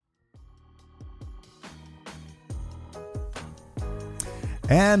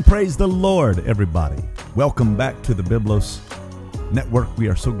And praise the Lord, everybody. Welcome back to the Biblos Network. We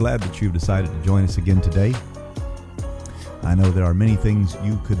are so glad that you've decided to join us again today. I know there are many things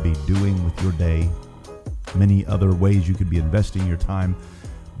you could be doing with your day, many other ways you could be investing your time,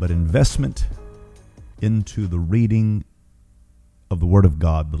 but investment into the reading of the Word of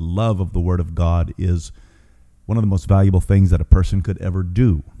God, the love of the Word of God, is one of the most valuable things that a person could ever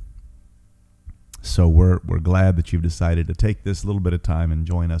do. So we're glad that you've decided to take this little bit of time and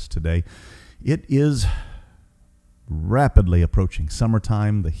join us today. It is rapidly approaching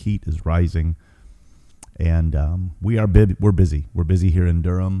summertime. The heat is rising, and we're busy. We're busy here in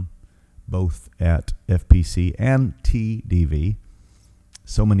Durham, both at FPC and TDV.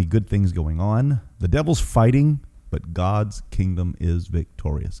 So many good things going on. The devil's fighting, but God's kingdom is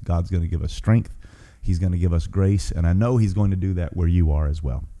victorious. God's going to give us strength. He's going to give us grace, and I know He's going to do that where you are as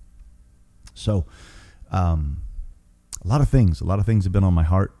well. So, a lot of things have been on my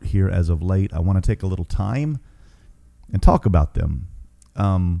heart here as of late. I want to take a little time and talk about them.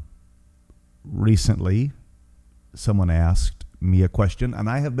 Recently, someone asked me a question, and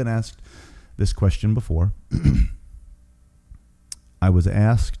I have been asked this question before. I was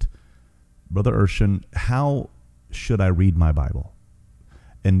asked, Brother Urshan, how should I read my Bible?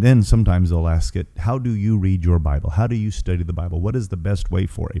 And then sometimes they'll ask it, how do you read your Bible? How do you study the Bible? What is the best way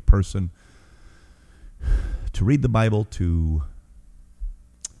for a person to read the Bible, to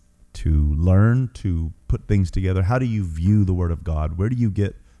learn, to put things together? How do you view the Word of God? Where do you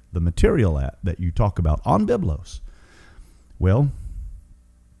get the material at that you talk about on Biblos? Well,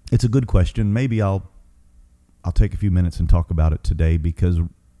 it's a good question. Maybe I'll take a few minutes and talk about it today, because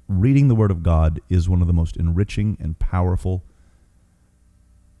reading the Word of God is one of the most enriching and powerful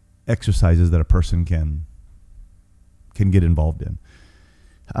exercises that a person can get involved in.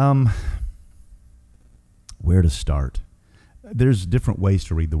 Where to start? There's different ways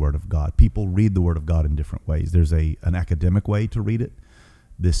to read the Word of God. People read the Word of God in different ways. There's an academic way to read it.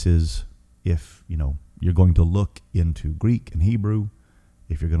 This is if you're going to look into Greek and Hebrew,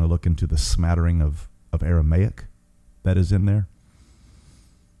 if you're going to look into the smattering of Aramaic that is in there.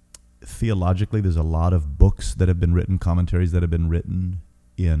 Theologically, there's a lot of books that have been written, commentaries that have been written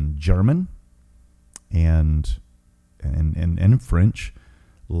in German and French,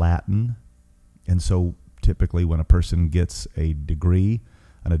 Latin, and so typically when a person gets a degree,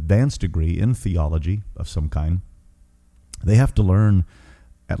 an advanced degree in theology of some kind, they have to learn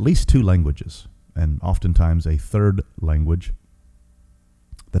at least two languages, and oftentimes a third language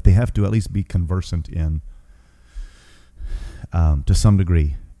that they have to at least be conversant in to some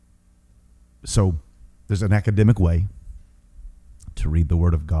degree. So there's an academic way to read the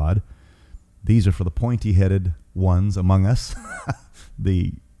Word of God. These are for the pointy-headed ones among us,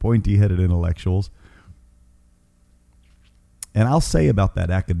 the pointy-headed intellectuals. And I'll say about that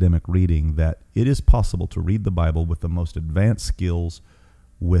academic reading that it is possible to read the Bible with the most advanced skills,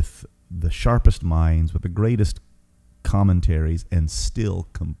 with the sharpest minds, with the greatest commentaries, and still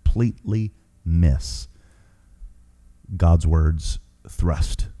completely miss God's Word's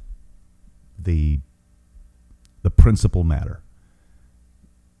thrust, the principal matter.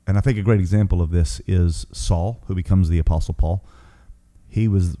 And I think a great example of this is Saul, who becomes the Apostle Paul. He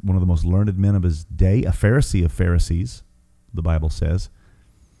was one of the most learned men of his day, a Pharisee of Pharisees, the Bible says.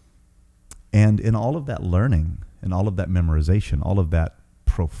 And in all of that learning, and all of that memorization, all of that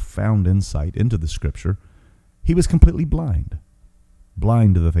profound insight into the Scripture, he was completely blind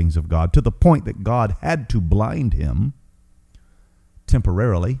to the things of God, to the point that God had to blind him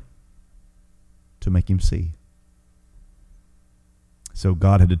temporarily to make him see. So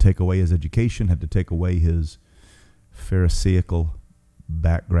God had to take away his education, had to take away his Pharisaical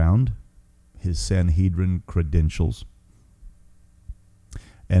background, his Sanhedrin credentials,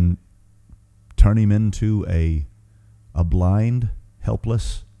 and turn him into a blind,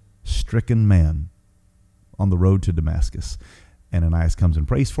 helpless, stricken man on the road to Damascus. Ananias comes and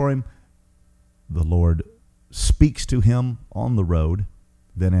prays for him. The Lord speaks to him on the road.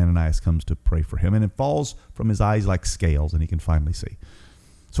 Then Ananias comes to pray for him, and it falls from his eyes like scales, and he can finally see.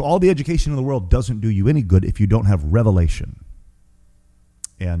 So all the education in the world doesn't do you any good if you don't have revelation.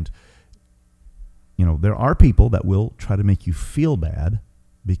 And, there are people that will try to make you feel bad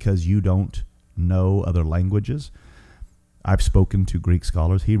because you don't know other languages. I've spoken to Greek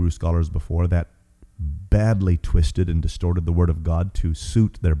scholars, Hebrew scholars before that badly twisted and distorted the Word of God to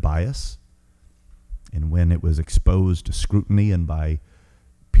suit their bias. And when it was exposed to scrutiny and by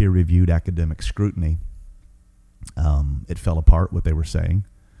peer-reviewed academic scrutiny, it fell apart what they were saying.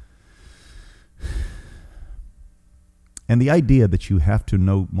 And the idea that you have to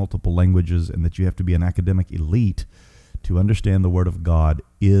know multiple languages and that you have to be an academic elite to to understand the Word of God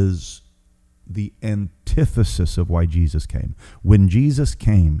is the antithesis of why Jesus came. When Jesus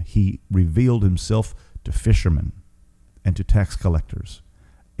came, he revealed himself to fishermen and to tax collectors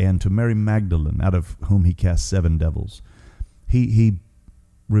and to Mary Magdalene, out of whom he cast 7 devils. He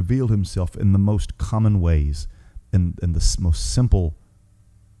revealed himself in the most common ways, in the most simple,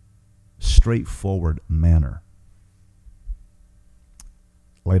 straightforward manner.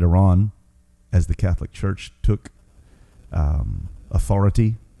 Later on, as the Catholic Church took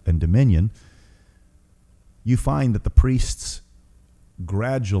authority and dominion, you find that the priests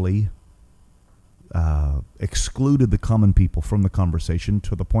gradually excluded the common people from the conversation,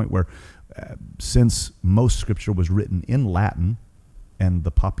 to the point where, since most scripture was written in Latin and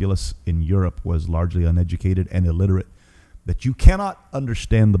the populace in Europe was largely uneducated and illiterate, that you cannot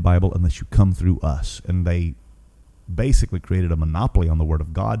understand the Bible unless you come through us. And they basically created a monopoly on the Word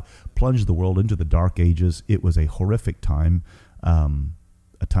of God, plunged the world into the Dark Ages. It was a horrific time,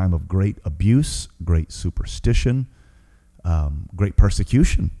 a time of great abuse, great superstition, great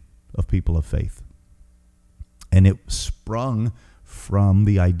persecution of people of faith. And it sprung from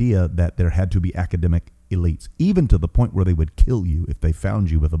the idea that there had to be academic elites, even to the point where they would kill you if they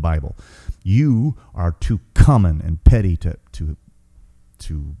found you with a Bible. You are too common and petty to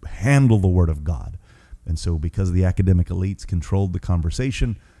handle the Word of God. And so, because the academic elites controlled the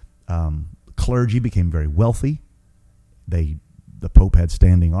conversation, clergy became very wealthy. The Pope had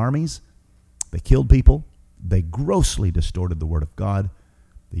standing armies. They killed people. They grossly distorted the Word of God.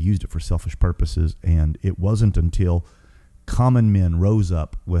 They used it for selfish purposes. And it wasn't until common men rose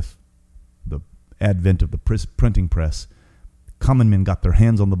up with the advent of the printing press, common men got their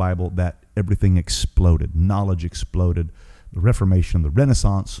hands on the Bible, that everything exploded. Knowledge exploded. The Reformation, the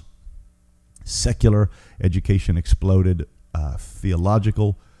Renaissance, secular education exploded.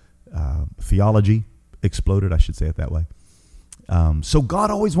 Theology exploded, I should say it that way. So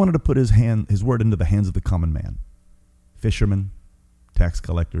God always wanted to put his word into the hands of the common man, fishermen, tax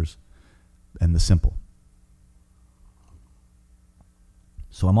collectors, and the simple.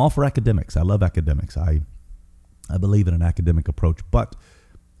 So I'm all for academics. I love academics. I believe in an academic approach, but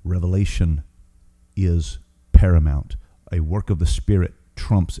revelation is paramount. A work of the Spirit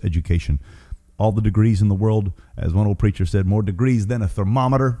trumps education. All the degrees in the world, as one old preacher said, more degrees than a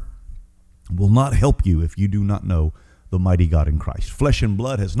thermometer, will not help you if you do not know the mighty God in Christ. Flesh and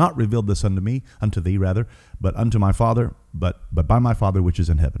blood has not revealed this unto thee, but unto my Father, but by my Father which is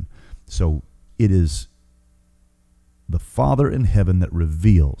in heaven. So it is the Father in heaven that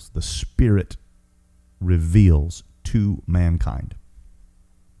reveals, the Spirit reveals to mankind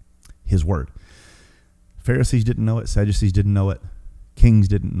his word. Pharisees didn't know it, Sadducees didn't know it, kings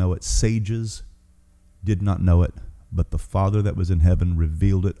didn't know it, sages did not know it, but the Father that was in heaven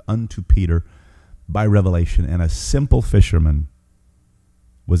revealed it unto Peter by revelation, and a simple fisherman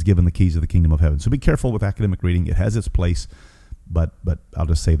was given the keys of the kingdom of heaven. So be careful with academic reading. It has its place, but I'll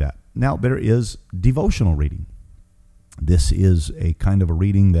just say that. Now, there is devotional reading. This is a kind of a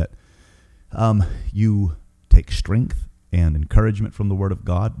reading that you take strength and encouragement from the Word of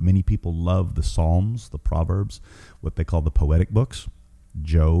God. Many people love the Psalms, the Proverbs, what they call the poetic books,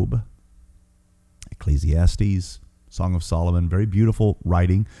 Job, Ecclesiastes, Song of Solomon. Very beautiful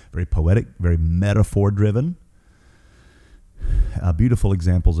writing, very poetic, very metaphor-driven. Beautiful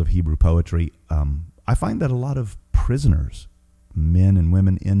examples of Hebrew poetry. I find that a lot of prisoners, men and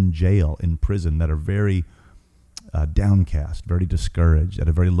women in jail, in prison, that are very downcast, very discouraged, at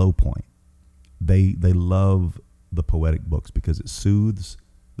a very low point, they love the poetic books because it soothes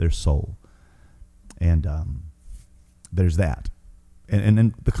their soul. And there's that.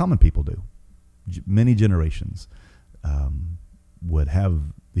 And the common people do. Many generations would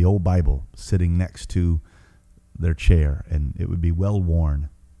have the old Bible sitting next to their chair, and it would be well worn.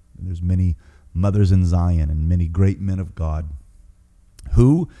 And there's many mothers in Zion and many great men of God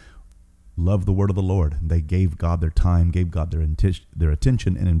who loved the word of the Lord. They gave God their time, gave God their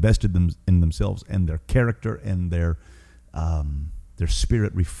attention, and invested them in themselves, and their character and their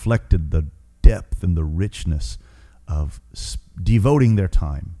spirit reflected the depth and the richness of devoting their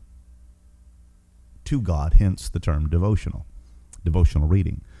time to God, hence the term devotional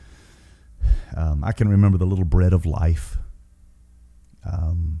reading. I can remember the little Bread of Life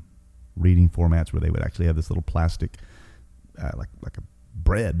reading formats where they would actually have this little plastic, like a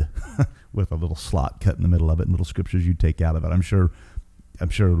bread with a little slot cut in the middle of it and little scriptures you take out of it. I'm sure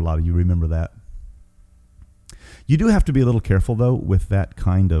a lot of you remember that. You do have to be a little careful, though, with that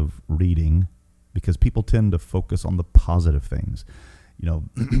kind of reading, because people tend to focus on the positive things,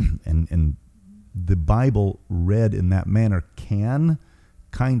 and the Bible read in that manner can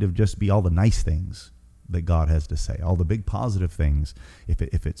kind of just be all the nice things. that God has to say, all the big positive things. If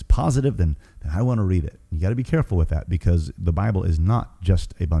it's positive, then I want to read it. You got to be careful with that, because the Bible is not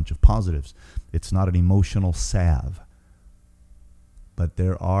just a bunch of positives. It's not an emotional salve. But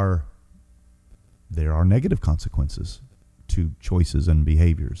there are negative consequences to choices and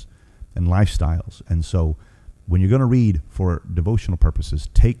behaviors and lifestyles. And so when you're going to read for devotional purposes,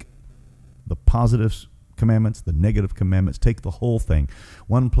 take the positive commandments, the negative commandments, take the whole thing.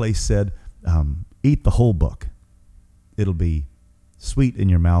 One place said, eat the whole book. It'll be sweet in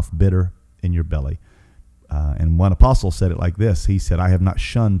your mouth, bitter in your belly. And one apostle said it like this. He said, I have not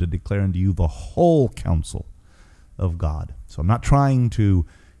shunned to declare unto you the whole counsel of God. So I'm not trying to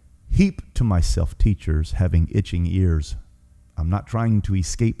heap to myself teachers having itching ears. I'm not trying to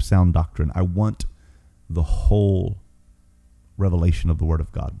escape sound doctrine. I want the whole revelation of the Word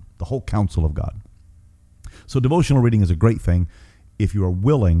of God, the whole counsel of God. So devotional reading is a great thing if you are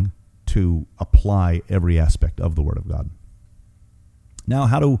willing to apply every aspect of the Word of God. Now,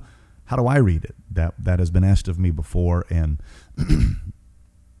 how do I read it? That has been asked of me before, and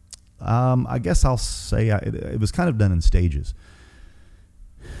I guess I'll say it was kind of done in stages.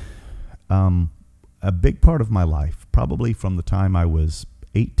 A big part of my life, probably from the time I was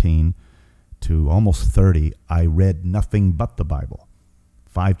 18 to almost 30, I read nothing but the Bible.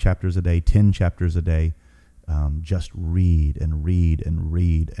 5 chapters a day, 10 chapters a day. Just read and read and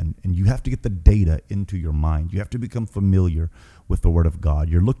read. And you have to get the data into your mind. You have to become familiar with the Word of God.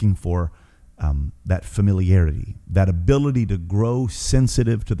 You're looking for that familiarity, that ability to grow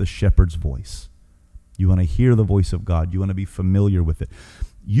sensitive to the shepherd's voice. You want to hear the voice of God. You want to be familiar with it.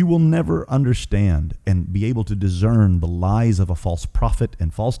 You will never understand and be able to discern the lies of a false prophet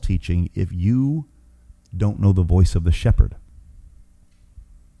and false teaching if you don't know the voice of the shepherd.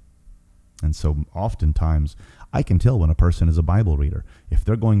 And so oftentimes I can tell when a person is a Bible reader. If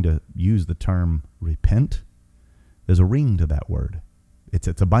they're going to use the term repent, there's a ring to that word. It's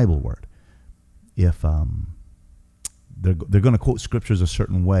a Bible word. If they're going to quote scriptures a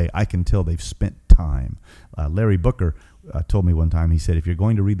certain way, I can tell they've spent time. Larry Booker told me one time, he said, if you're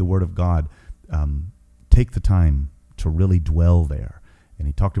going to read the Word of God, take the time to really dwell there. And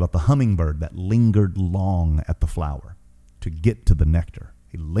he talked about the hummingbird that lingered long at the flower to get to the nectar.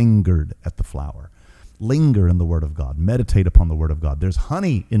 He lingered at the flower. Linger in the Word of God. Meditate upon the Word of God. There's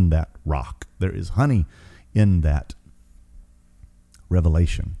honey in that rock. There is honey in that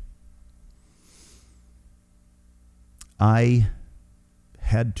revelation. I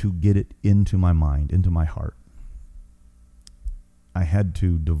had to get it into my mind, into my heart. I had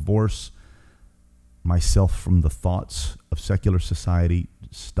to divorce myself from the thoughts of secular society,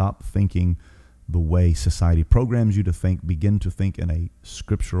 stop thinking the way society programs you to think, begin to think in a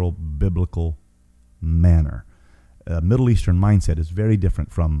scriptural, biblical manner. A Middle Eastern mindset is very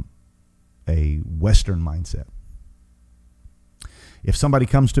different from a Western mindset. If somebody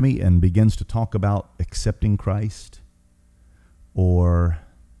comes to me and begins to talk about accepting Christ or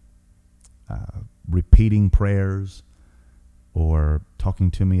repeating prayers or talking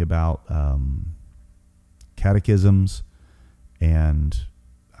to me about catechisms and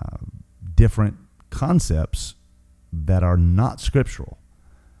different concepts that are not scriptural,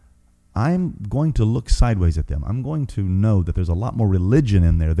 I'm going to look sideways at them. I'm going to know that there's a lot more religion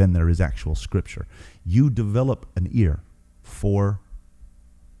in there than there is actual scripture. You develop an ear for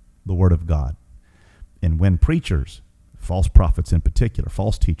the Word of God. And when preachers, false prophets in particular,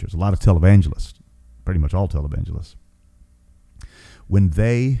 false teachers, a lot of televangelists, pretty much all televangelists, when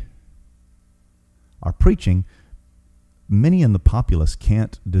they are preaching, many in the populace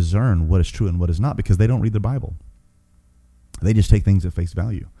can't discern what is true and what is not because they don't read the Bible. They just take things at face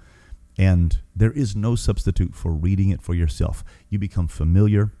value. And there is no substitute for reading it for yourself. You become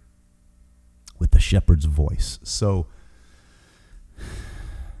familiar with the shepherd's voice. So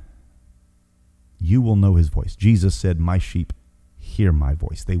you will know his voice. Jesus said, my sheep hear my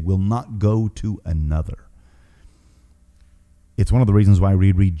voice. They will not go to another. It's one of the reasons why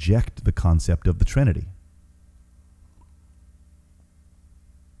we reject the concept of the Trinity.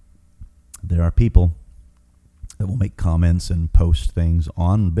 There are people that will make comments and post things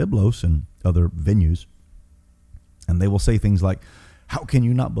on Biblos and other venues, and they will say things like, how can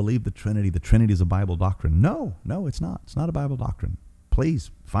you not believe the Trinity? The Trinity is a Bible doctrine. No, it's not. It's not a Bible doctrine. Please,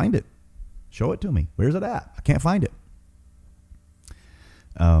 find it. Show it to me. Where's it at? I can't find it.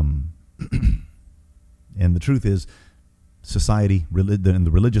 And the truth is, society in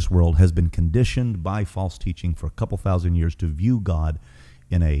the religious world has been conditioned by false teaching for a couple thousand years to view God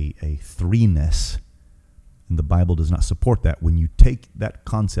in a threeness. And the Bible does not support that. When you take that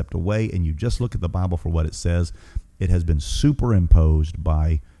concept away and you just look at the Bible for what it says, it has been superimposed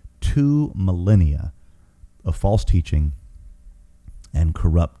by 2 millennia of false teaching and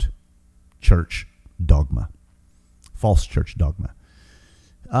corrupt church dogma, false church dogma.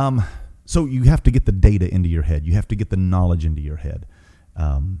 So you have to get the data into your head. You have to get the knowledge into your head.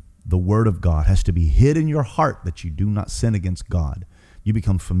 The Word of God has to be hid in your heart that you do not sin against God. You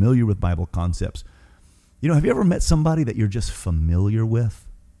become familiar with Bible concepts. Have you ever met somebody that you're just familiar with?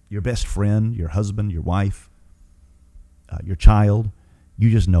 Your best friend, your husband, your wife, your child. You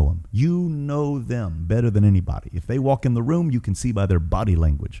just know them. You know them better than anybody. If they walk in the room, you can see by their body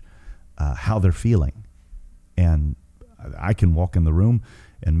language how they're feeling. And I can walk in the room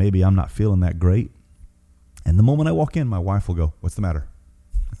and maybe I'm not feeling that great. And the moment I walk in, my wife will go, "What's the matter?"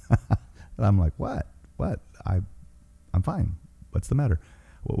 And I'm like, What? I'm fine. What's the matter?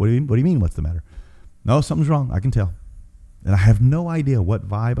 What do you mean, what's the matter? No, something's wrong. I can tell. And I have no idea what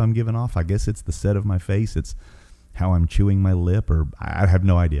vibe I'm giving off. I guess it's the set of my face. It's how I'm chewing my lip, or I have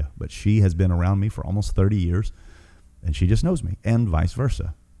no idea. But she has been around me for almost 30 years, and she just knows me, and vice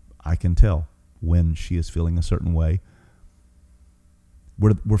versa. I can tell when she is feeling a certain way.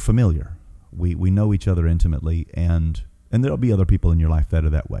 We're familiar. We know each other intimately, and there'll be other people in your life that are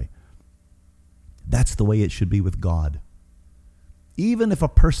that way. That's the way it should be with God. Even if a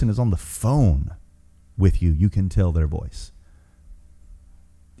person is on the phone with you, you can tell their voice.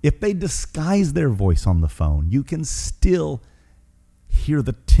 If they disguise their voice on the phone, you can still hear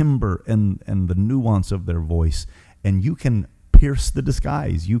the timbre and the nuance of their voice, and you can pierce the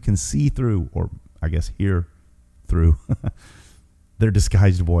disguise. You can see through, or I guess hear through their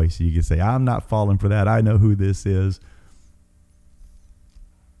disguised voice. You can say, "I'm not falling for that. I know who this is."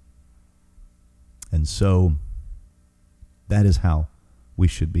 And so that is how we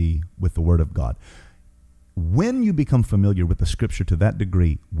should be with the Word of God. When you become familiar with the Scripture to that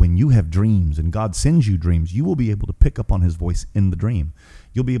degree, when you have dreams and God sends you dreams, you will be able to pick up on His voice in the dream.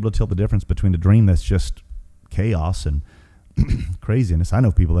 You'll be able to tell the difference between a dream that's just chaos and craziness. I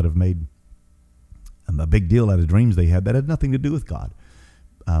know people that have made a big deal out of dreams they had that had nothing to do with God.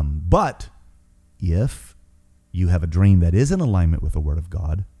 But if you have a dream that is in alignment with the Word of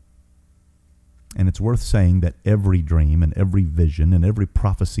God, and it's worth saying that every dream and every vision and every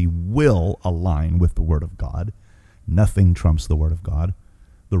prophecy will align with the Word of God. Nothing trumps the Word of God,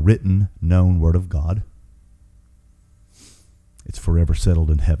 the written, known Word of God. It's forever settled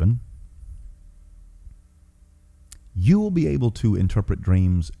in heaven. You will be able to interpret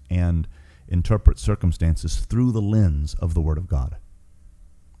dreams and interpret circumstances through the lens of the Word of God.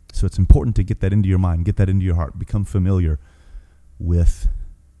 So it's important to get that into your mind, get that into your heart, become familiar with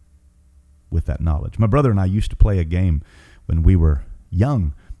that knowledge. My brother and I used to play a game when we were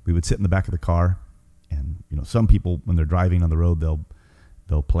young. We would sit in the back of the car, and some people, when they're driving on the road,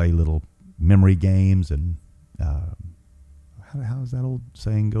 they'll play little memory games, and how does that old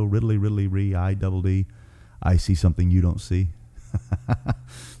saying go? Riddly, riddly, ree, I double D. I see something you don't see.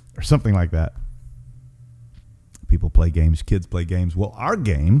 Or something like that. People play games, kids play games. Well, our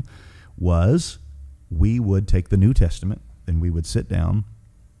game was we would take the New Testament and we would sit down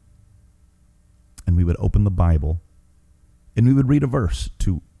and we would open the Bible and we would read a verse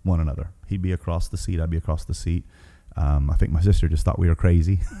to one another. He'd be across the seat, I'd be across the seat. I think my sister just thought we were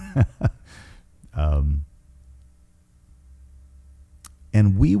crazy. And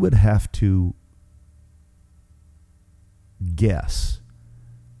we would have to guess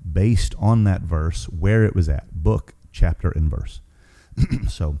based on that verse where it was at, book, chapter, and verse.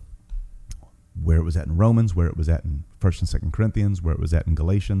 So where it was at in Romans, where it was at in 1st and 2nd Corinthians, where it was at in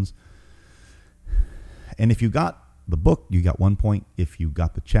Galatians. And if you got the book, you got 1 point. If you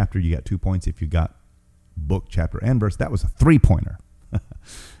got the chapter, you got 2 points. If you got book, chapter, and verse, that was a 3-pointer.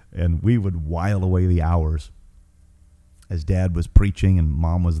 And we would while away the hours as Dad was preaching and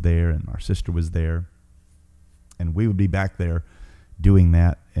Mom was there and our sister was there. And we would be back there doing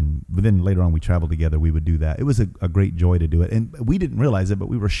that. And then later on we traveled together. We would do that. It was a great joy to do it. And we didn't realize it, but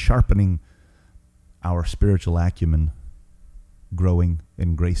we were sharpening our spiritual acumen, growing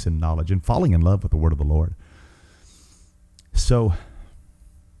in grace and knowledge, and falling in love with the word of the Lord. So,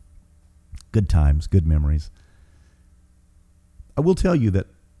 good times, good memories. I will tell you that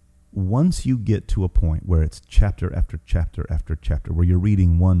once you get to a point where it's chapter after chapter after chapter, where you're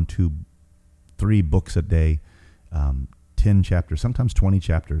reading 1, 2, 3 books a day, 10 chapters, sometimes 20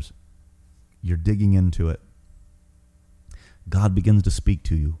 chapters, you're digging into it, God begins to speak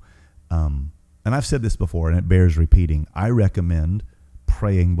to you. And I've said this before, and it bears repeating. I recommend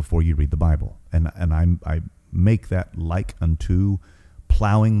praying before you read the Bible. And I make that like unto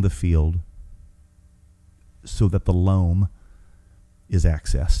plowing the field so that the loam is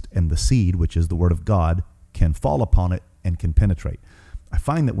accessed and the seed, which is the word of God, can fall upon it and can penetrate. I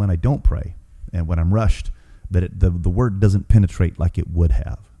find that when I don't pray and when I'm rushed that the word doesn't penetrate like it would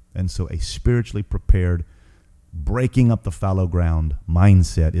have. And so a spiritually prepared, breaking up the fallow ground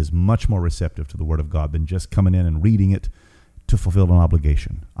mindset is much more receptive to the Word of God than just coming in and reading it to fulfill an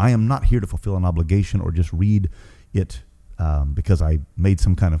obligation. I am not here to fulfill an obligation or just read it because I made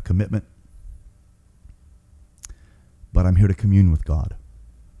some kind of commitment. But I'm here to commune with God.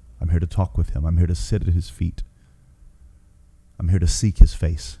 I'm here to talk with Him. I'm here to sit at His feet. I'm here to seek His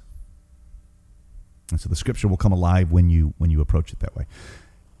face. And so the Scripture will come alive when you approach it that way.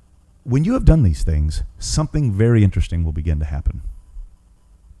 When you have done these things, something very interesting will begin to happen.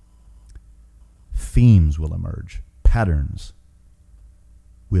 Themes will emerge. Patterns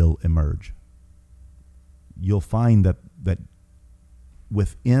will emerge. You'll find that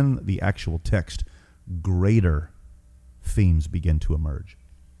within the actual text, greater themes begin to emerge.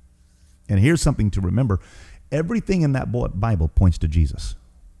 And here's something to remember. Everything in that Bible points to Jesus.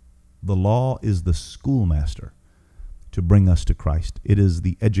 The law is the schoolmaster to bring us to Christ. It is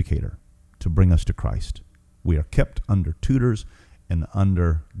the educator to bring us to Christ. We are kept under tutors and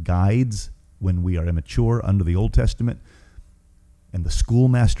under guides when we are immature under the Old Testament. And the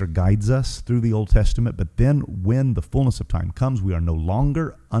schoolmaster guides us through the Old Testament. But then when the fullness of time comes, we are no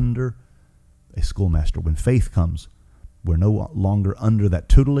longer under a schoolmaster. When faith comes, we're no longer under that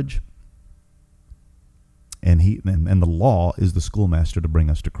tutelage. And the law is the schoolmaster to bring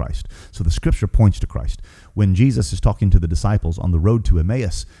us to Christ. So the Scripture points to Christ. When Jesus is talking to the disciples on the road to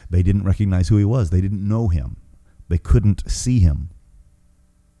Emmaus, they didn't recognize who He was. They didn't know Him. They couldn't see Him.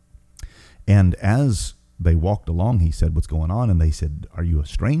 And as they walked along, He said, "What's going on?" And they said, "Are you a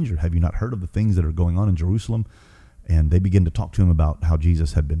stranger? Have you not heard of the things that are going on in Jerusalem?" And they began to talk to Him about how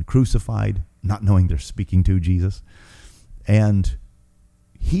Jesus had been crucified, not knowing they're speaking to Jesus. And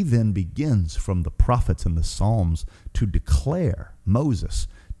He then begins from the prophets and the Psalms to declare, Moses,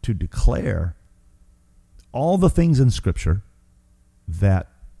 to declare all the things in Scripture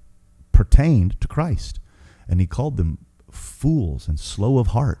that pertained to Christ. And He called them fools and slow of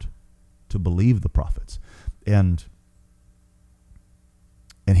heart to believe the prophets. And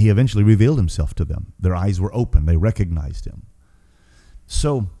He eventually revealed Himself to them. Their eyes were open. They recognized Him.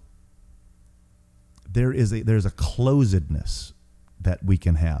 So there's a closedness that we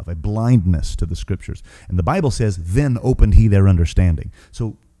can have, a blindness to the Scriptures. And the Bible says, "Then opened He their understanding."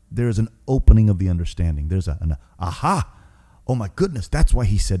 So there's an opening of the understanding. There's an aha. Oh my goodness, that's why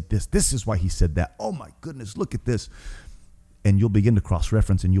He said this. This is why He said that. Oh my goodness, look at this. And you'll begin to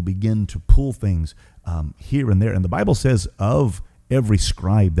cross-reference and you'll begin to pull things here and there. And the Bible says of every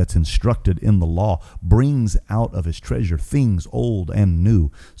scribe that's instructed in the law brings out of his treasure things old and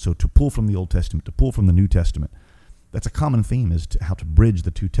new. So to pull from the Old Testament, to pull from the New Testament, that's a common theme, is how to bridge the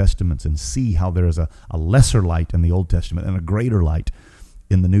two testaments and see how there is a lesser light in the Old Testament and a greater light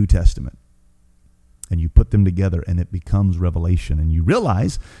in the New Testament. And you put them together and it becomes revelation. And you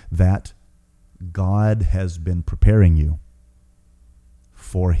realize that God has been preparing you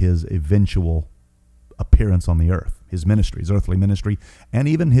for His eventual appearance on the earth, His ministry, His earthly ministry, and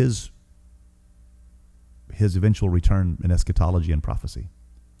even His eventual return in eschatology and prophecy.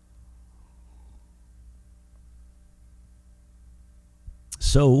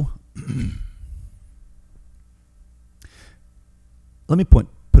 So, let me put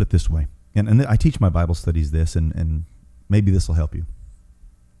it this way, and I teach my Bible studies this, and maybe this will help you.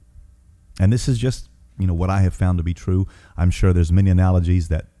 And this is just, what I have found to be true. I'm sure there's many analogies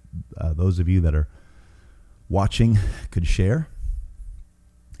that those of you that are watching could share,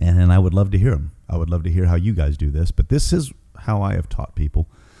 and I would love to hear them. I would love to hear how you guys do this, but this is how I have taught people.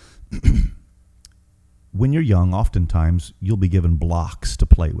 When you're young, oftentimes you'll be given blocks to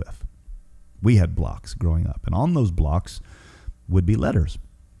play with. We had blocks growing up, and on those blocks would be letters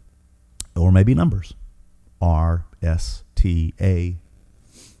or maybe numbers. R, S, T, A,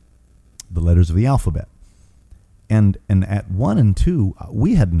 the letters of the alphabet. And at 1 and 2,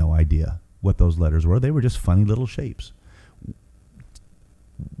 we had no idea what those letters were. They were just funny little shapes.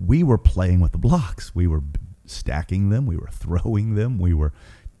 We were playing with the blocks. We were stacking them. We were throwing them. We were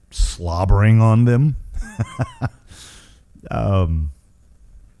slobbering on them. And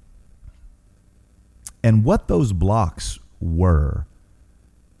what those blocks were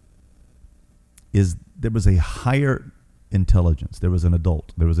is there was a higher intelligence. There was an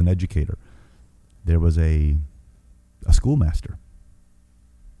adult. There was an educator. There was a schoolmaster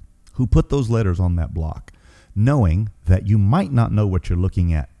who put those letters on that block, knowing that you might not know what you're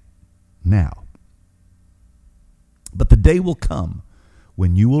looking at now. But the day will come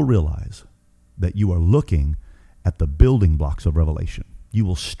when you will realize that you are looking at the building blocks of Revelation. You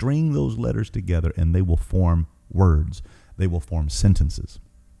will string those letters together and they will form words. They will form sentences.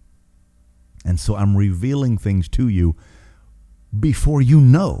 And so I'm revealing things to you before you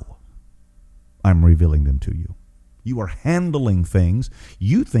know I'm revealing them to you. You are handling things.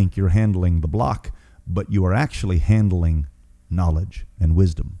 You think you're handling the block, but you are actually handling knowledge and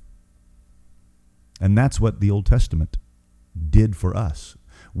wisdom. And that's what the Old Testament did for us.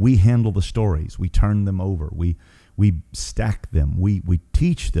 We handle the stories. We turn them over. We stack them. We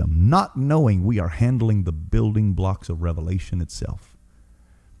teach them, not knowing we are handling the building blocks of Revelation itself.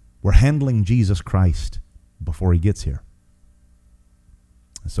 We're handling Jesus Christ before he gets here.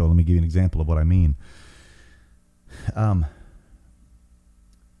 So let me give you an example of what I mean.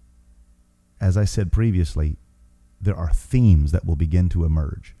 As I said previously, there are themes that will begin to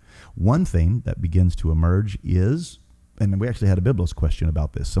emerge. One theme that begins to emerge is, and we actually had a Biblos question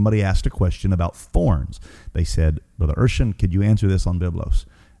about this. Somebody asked a question about thorns. They said, Brother Urshan, could you answer this on Biblos?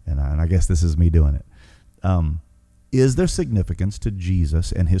 And I guess this is me doing it. Is there significance to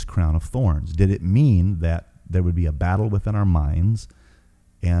Jesus and his crown of thorns? Did it mean that there would be a battle within our minds,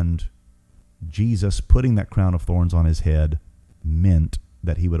 and Jesus putting that crown of thorns on his head meant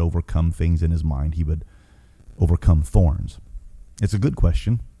that he would overcome things in his mind? He would overcome thorns. It's a good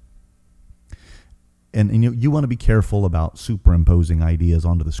question. And you want to be careful about superimposing ideas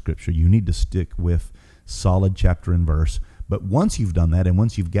onto the scripture. You need to stick with solid chapter and verse. But once you've done that, and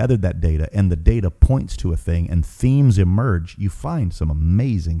once you've gathered that data, and the data points to a thing, and themes emerge, you find some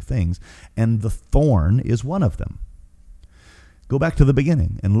amazing things. And the thorn is one of them. Go back to the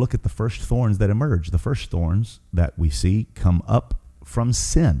beginning and look at the first thorns that emerge. The first thorns that we see come up from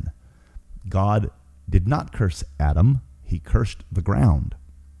sin. God did not curse Adam. He cursed the ground.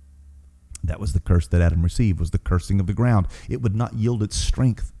 That was the curse that Adam received, was the cursing of the ground. It would not yield its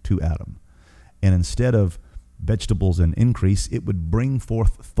strength to Adam. And instead of vegetables and increase, it would bring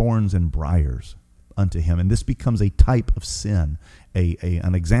forth thorns and briars unto him. And this becomes a type of sin,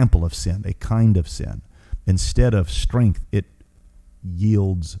 an example of sin, a kind of sin. Instead of strength, it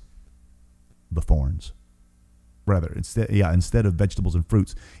yields the thorns. Rather, instead of vegetables and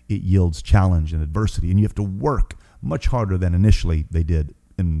fruits, it yields challenge and adversity. And you have to work much harder than initially they did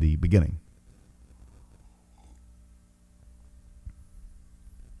in the beginning.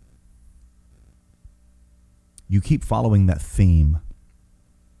 You keep following that theme.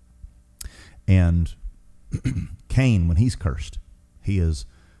 And Cain, when he's cursed, the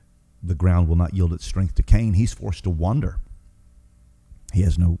ground will not yield its strength to Cain. He's forced to wander. He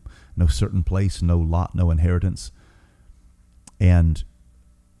has no certain place, no lot, no inheritance. And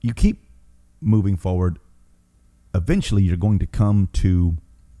you keep moving forward. Eventually, you're going to come to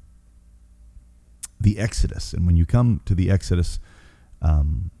the Exodus. And when you come to the Exodus,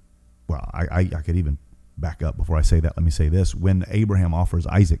 I could even back up before I say that. Let me say this. When Abraham offers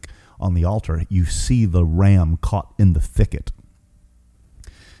Isaac on the altar, you see the ram caught in the thicket.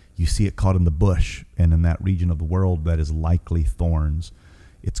 You see it caught in the bush, and in that region of the world that is likely thorns,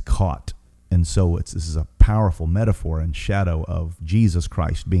 it's caught. And so this is a powerful metaphor and shadow of Jesus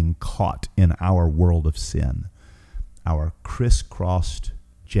Christ being caught in our world of sin, our crisscrossed,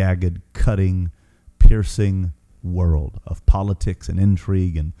 jagged, cutting, piercing world of politics and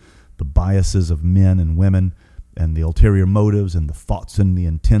intrigue and the biases of men and women and the ulterior motives and the thoughts and the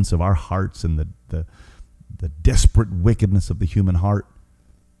intents of our hearts and the desperate wickedness of the human heart,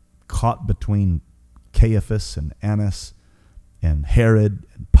 caught between Caiaphas and Annas and Herod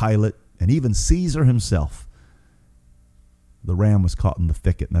and Pilate and even Caesar himself. The ram was caught in the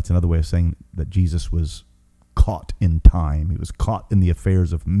thicket, and that's another way of saying that Jesus was caught in time. He was caught in the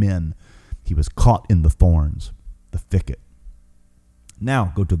affairs of men. He was caught in the thorns, the thicket.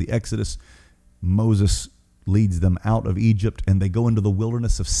 Now, go to the Exodus. Moses leads them out of Egypt, and they go into the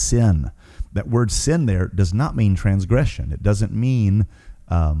wilderness of sin. That word sin there does not mean transgression. It doesn't mean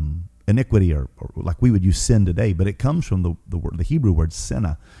iniquity or like we would use sin today, but it comes from the Hebrew word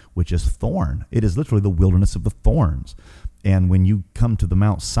sinna, which is thorn. It is literally the wilderness of the thorns. And when you come to the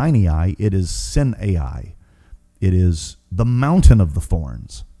Mount Sinai, it is Sinai. It is the mountain of the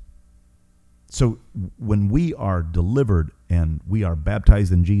thorns. So when we are delivered and we are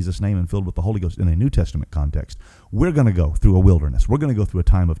baptized in Jesus' name and filled with the Holy Ghost in a New Testament context, we're going to go through a wilderness. We're going to go through a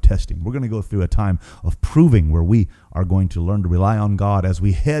time of testing. We're going to go through a time of proving where we are going to learn to rely on God as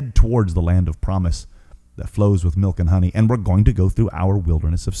we head towards the land of promise that flows with milk and honey. And we're going to go through our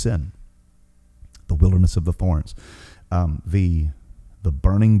wilderness of sin, the wilderness of the thorns. The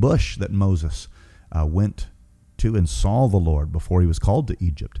burning bush that Moses went to and saw the Lord before he was called to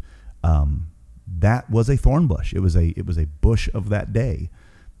Egypt. That was a thorn bush. It was a bush of that day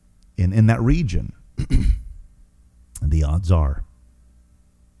in that region. The odds are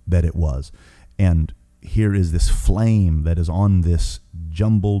that it was. And here is this flame that is on this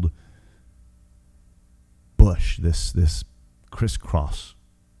jumbled bush, this crisscross,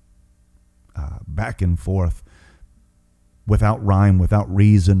 back and forth, without rhyme, without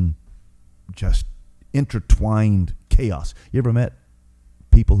reason, just intertwined chaos. You ever met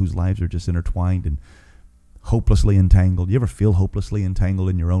people whose lives are just intertwined and hopelessly entangled? You ever feel hopelessly entangled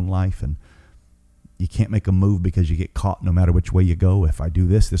in your own life and you can't make a move because you get caught no matter which way you go? If I do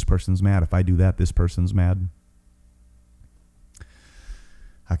this, this person's mad. If I do that, this person's mad.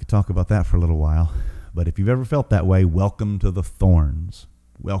 I could talk about that for a little while, but if you've ever felt that way, welcome to the thorns.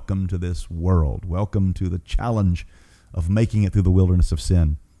 Welcome to this world. Welcome to the challenge of making it through the wilderness of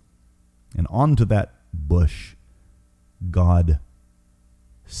sin. And onto that bush, God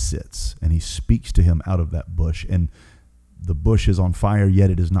sits, and he speaks to him out of that bush, and the bush is on fire, yet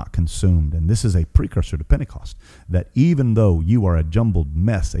it is not consumed. And this is a precursor to Pentecost, that even though you are a jumbled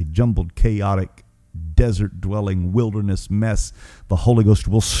mess, a jumbled, chaotic, desert-dwelling wilderness mess, the Holy Ghost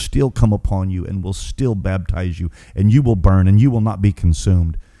will still come upon you and will still baptize you, and you will burn, and you will not be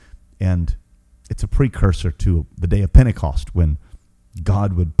consumed. And it's a precursor to the day of Pentecost, when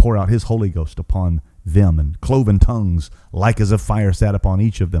God would pour out his Holy Ghost upon them, and cloven tongues like as if fire sat upon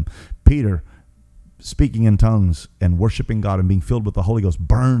each of them. Peter, speaking in tongues and worshiping God and being filled with the Holy Ghost,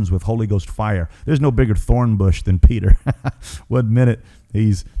 burns with Holy Ghost fire. There's no bigger thorn bush than Peter. One minute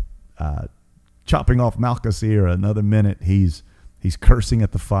he's chopping off Malchus' ear. Another minute he's cursing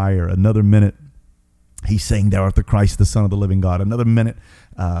at the fire. Another minute he's saying, "Thou art the Christ, the Son of the living God." Another minute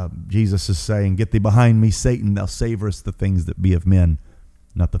Jesus is saying, "Get thee behind me, Satan, thou savorest the things that be of men,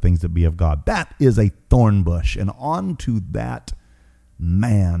 not the things that be of God." That is a thorn bush. And onto that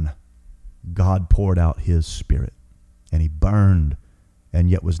man, God poured out his Spirit, and he burned and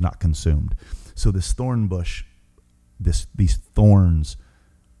yet was not consumed. So this thorn bush, these thorns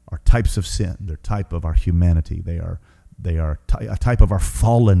are types of sin. They're type of our humanity. They are a type of our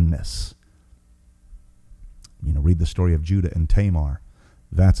fallenness. Read the story of Judah and Tamar.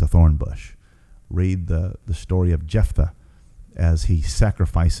 That's a thorn bush. Read the story of Jephthah as he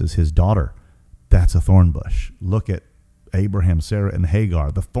sacrifices his daughter. That's a thorn bush. Look at Abraham, Sarah, and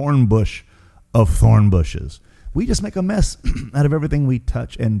Hagar, the thorn bush of thorn bushes. We just make a mess out of everything we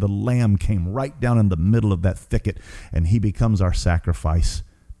touch, and the Lamb came right down in the middle of that thicket, and he becomes our sacrifice,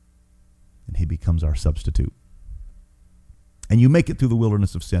 and he becomes our substitute. And you make it through the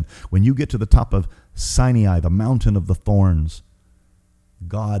wilderness of sin. When you get to the top of Sinai, the mountain of the thorns,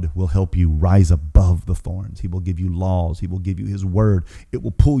 God will help you rise above the thorns. He will give you laws. He will give you his word. It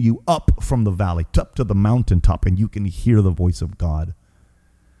will pull you up from the valley, up to the mountaintop, and you can hear the voice of God.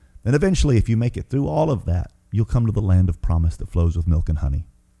 And eventually, if you make it through all of that, you'll come to the land of promise that flows with milk and honey.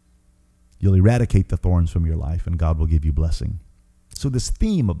 You'll eradicate the thorns from your life, and God will give you blessing. So this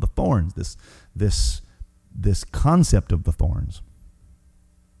theme of the thorns, this concept of the thorns,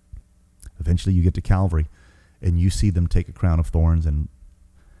 eventually you get to Calvary, and you see them take a crown of thorns and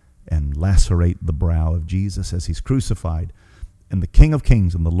lacerate the brow of Jesus as he's crucified. And the King of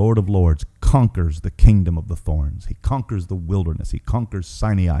Kings and the Lord of Lords conquers the kingdom of the thorns. He conquers the wilderness. He conquers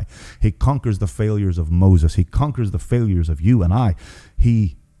Sinai. He conquers the failures of Moses. He conquers the failures of you and I.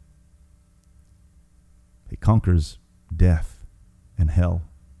 He conquers death and hell.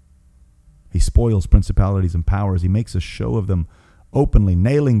 He spoils principalities and powers. He makes a show of them openly,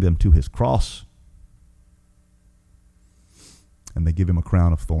 nailing them to his cross. And they give him a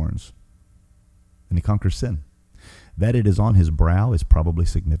crown of thorns. And he conquers sin. That it is on his brow is probably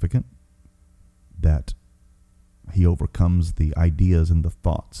significant. That he overcomes the ideas and the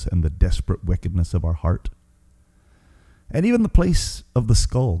thoughts and the desperate wickedness of our heart. And even the place of the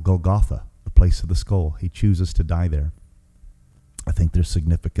skull, Golgotha, the place of the skull, he chooses to die there. I think there's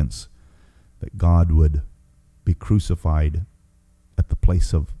significance that God would be crucified at the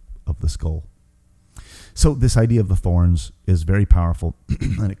place of the skull. So this idea of the thorns is very powerful,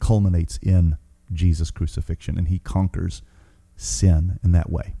 and it culminates in Jesus' crucifixion, and he conquers sin in that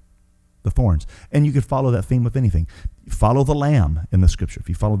way. The thorns. And you could follow that theme with anything. Follow the lamb in the scripture. If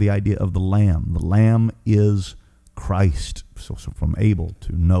you follow the idea of the lamb is Christ. So from Abel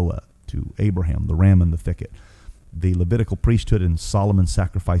to Noah to Abraham, the ram in the thicket. The Levitical priesthood and Solomon's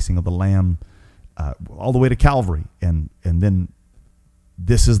sacrificing of the lamb all the way to Calvary. And then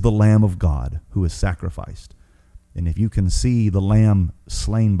this is the Lamb of God who is sacrificed. And if you can see the lamb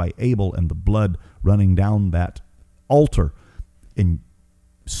slain by Abel and the blood running down that altar and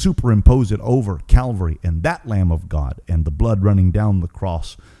superimpose it over Calvary and that Lamb of God and the blood running down the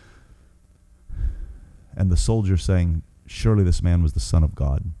cross, and the soldier saying, surely this man was the Son of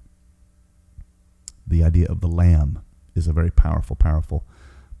God. The idea of the lamb is a very powerful, powerful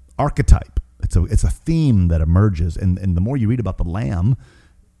archetype. It's a theme that emerges, and the more you read about the lamb,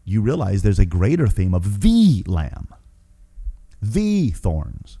 you realize there's a greater theme of the lamb, the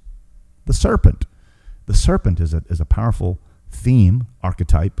thorns, the serpent. The serpent is a powerful theme,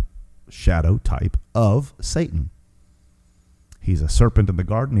 archetype, shadow type of Satan. He's a serpent in the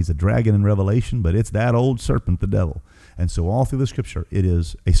garden. He's a dragon in Revelation, but it's that old serpent, the devil. And so all through the scripture, it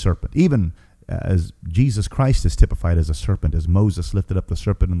is a serpent. Even as Jesus Christ is typified as a serpent, as Moses lifted up the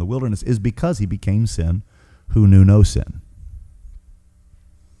serpent in the wilderness, is because he became sin who knew no sin.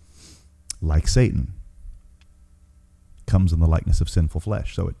 Like Satan, comes in the likeness of sinful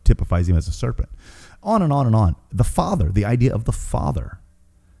flesh. So it typifies him as a serpent. On and on and on. The Father, the idea of the Father.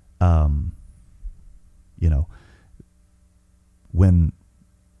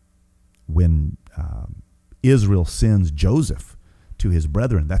 When Israel sends Joseph to his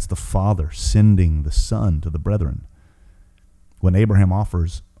brethren, that's the Father sending the Son to the brethren. When Abraham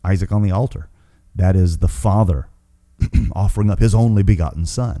offers Isaac on the altar, that is the Father offering up his only begotten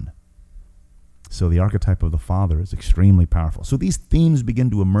Son. So the archetype of the Father is extremely powerful. So these themes begin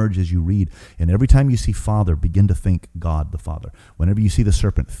to emerge as you read. And every time you see Father, begin to think God the Father. Whenever you see the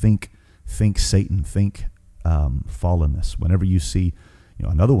serpent, think Satan, think fallenness. Whenever you see,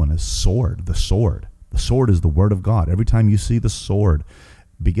 another one is sword, the sword. The sword is the Word of God. Every time you see the sword,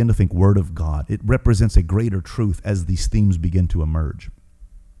 begin to think Word of God. It represents a greater truth as these themes begin to emerge.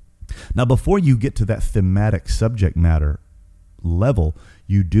 Now, before you get to that thematic subject matter level,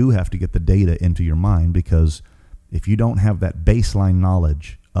 you do have to get the data into your mind, because if you don't have that baseline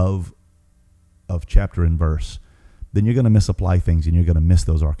knowledge of chapter and verse, then you're going to misapply things, and you're going to miss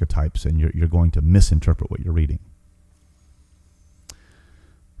those archetypes, and you're going to misinterpret what you're reading.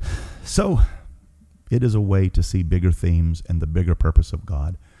 So it is a way to see bigger themes and the bigger purpose of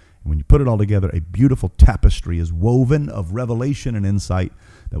God. And when you put it all together, a beautiful tapestry is woven of revelation and insight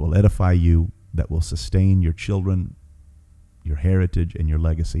that will edify you, that will sustain your children, your heritage, and your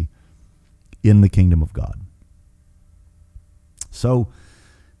legacy in the kingdom of God. So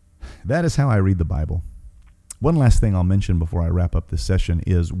that is how I read the Bible. One last thing I'll mention before I wrap up this session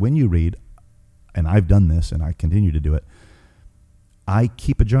is, when you read, and I've done this and I continue to do it, I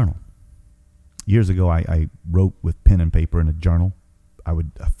keep a journal. Years ago, I wrote with pen and paper in a journal.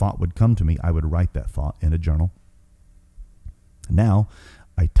 A thought would come to me. I would write that thought in a journal. Now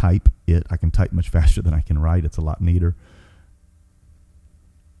I type it. I can type much faster than I can write. It's a lot neater.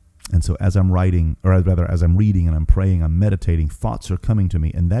 And so as I'm writing, or rather as I'm reading and I'm praying, I'm meditating, thoughts are coming to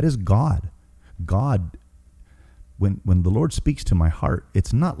me, and that is God. God, when the Lord speaks to my heart,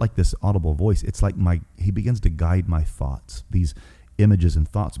 it's not like this audible voice. It's like He begins to guide my thoughts. These images and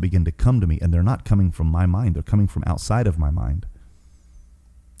thoughts begin to come to me, and they're not coming from my mind. They're coming from outside of my mind.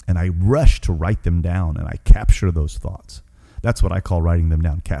 And I rush to write them down, and I capture those thoughts. That's what I call writing them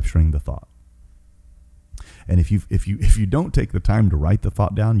down, capturing the thought. And if you don't take the time to write the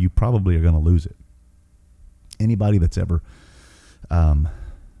thought down, you probably are going to lose it. Anybody that's ever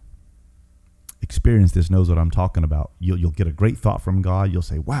experienced this knows what I'm talking about. You'll get a great thought from God. You'll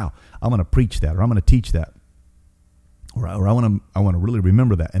say, "Wow, I'm going to preach that," or "I'm going to teach that," or I want to really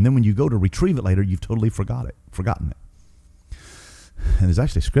remember that. And then when you go to retrieve it later, you've totally forgotten it. And there's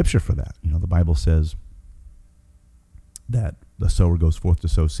actually scripture for that. The Bible says that the sower goes forth to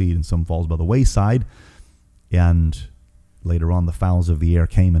sow seed, and some falls by the wayside. And later on, the fowls of the air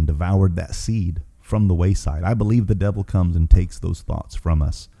came and devoured that seed from the wayside. I believe the devil comes and takes those thoughts from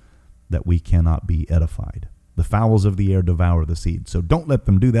us, that we cannot be edified. The fowls of the air devour the seed. So don't let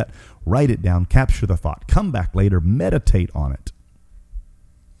them do that. Write it down, capture the thought, come back later, meditate on it.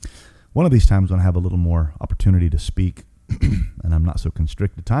 One of these times when I have a little more opportunity to speak, and I'm not so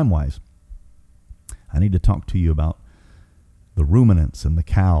constricted time-wise, I need to talk to you about the ruminants and the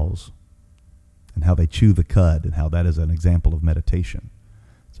cows, and how they chew the cud, and how that is an example of meditation.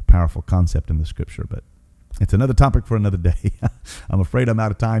 It's a powerful concept in the scripture, but it's another topic for another day. I'm afraid I'm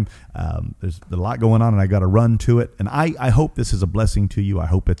out of time. There's a lot going on, and I got to run to it. And I hope this is a blessing to you. I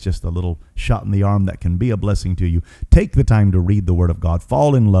hope it's just a little shot in the arm that can be a blessing to you. Take the time to read the Word of God.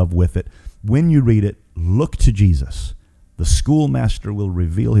 Fall in love with it. When you read it, look to Jesus. The schoolmaster will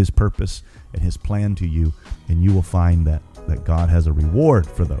reveal His purpose and His plan to you, and you will find that God has a reward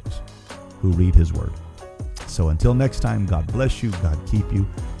for those who read His Word. So until next time, God bless you, God keep you,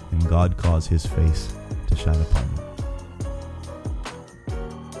 and God cause His face to shine upon you.